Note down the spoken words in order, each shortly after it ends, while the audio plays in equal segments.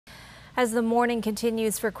As the mourning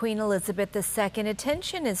continues for Queen Elizabeth II,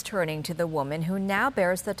 attention is turning to the woman who now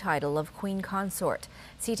bears the title of Queen Consort.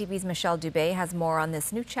 CTV's Michelle Dubé has more on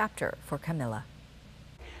this new chapter for Camilla.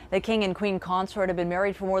 The King and Queen Consort have been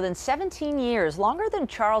married for more than 17 years, longer than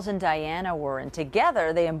Charles and Diana were, and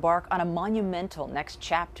together they embark on a monumental next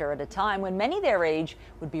chapter at a time when many their age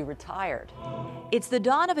would be retired. It's the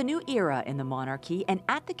dawn of a new era in the monarchy, and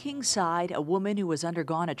at the King's side, a woman who has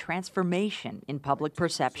undergone a transformation in public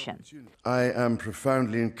perception. I am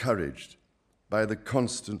profoundly encouraged by the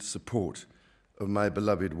constant support of my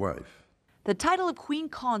beloved wife. The title of Queen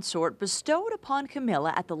Consort bestowed upon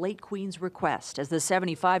Camilla at the late Queen's request as the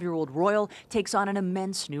 75-year-old royal takes on an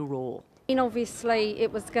immense new role. Obviously,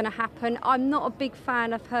 it was going to happen. I'm not a big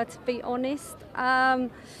fan of her, to be honest. I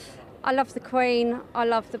love the Queen, I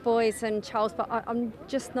love the boys and Charles, but I'm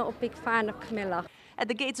just not a big fan of Camilla. At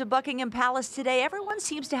the gates of Buckingham Palace today, everyone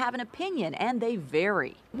seems to have an opinion, and they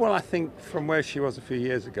vary. Well, I think from where she was a few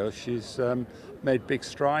years ago, she's made big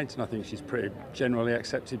strides, and I think she's pretty generally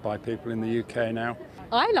accepted by people in the UK now.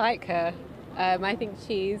 I like her. I think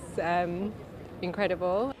she's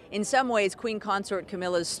incredible. In some ways, Queen Consort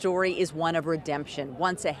Camilla's story is one of redemption.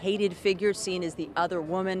 Once a hated figure seen as the other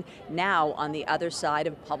woman, now on the other side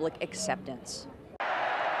of public acceptance.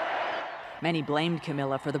 Many blamed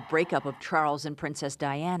Camilla for the breakup of Charles and Princess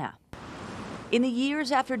Diana. In the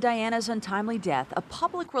years after Diana's untimely death, a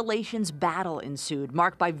public relations battle ensued,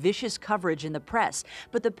 marked by vicious coverage in the press.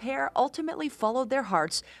 But the pair ultimately followed their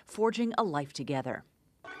hearts, forging a life together.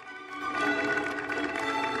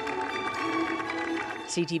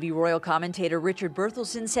 CTV royal commentator Richard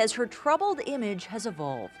Berthelsen says her troubled image has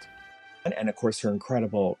evolved. And of course, her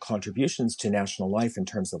incredible contributions to national life in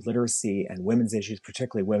terms of literacy and women's issues,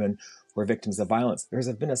 particularly women who are victims of violence. There's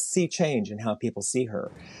been a sea change in how people see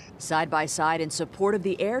her. Side by side in support of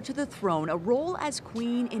the heir to the throne, a role as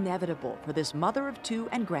queen inevitable for this mother of two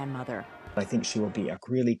and grandmother. I think she will be a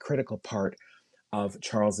really critical part of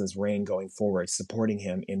Charles's reign going forward, supporting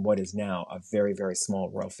him in what is now a very, very small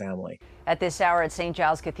royal family. At this hour at St.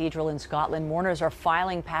 Giles Cathedral in Scotland, mourners are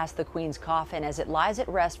filing past the Queen's coffin as it lies at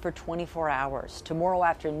rest for 24 hours. Tomorrow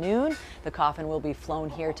afternoon, the coffin will be flown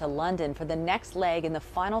here to London for the next leg in the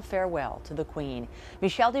final farewell to the Queen.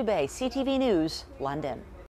 Michelle Dubé, CTV News, London.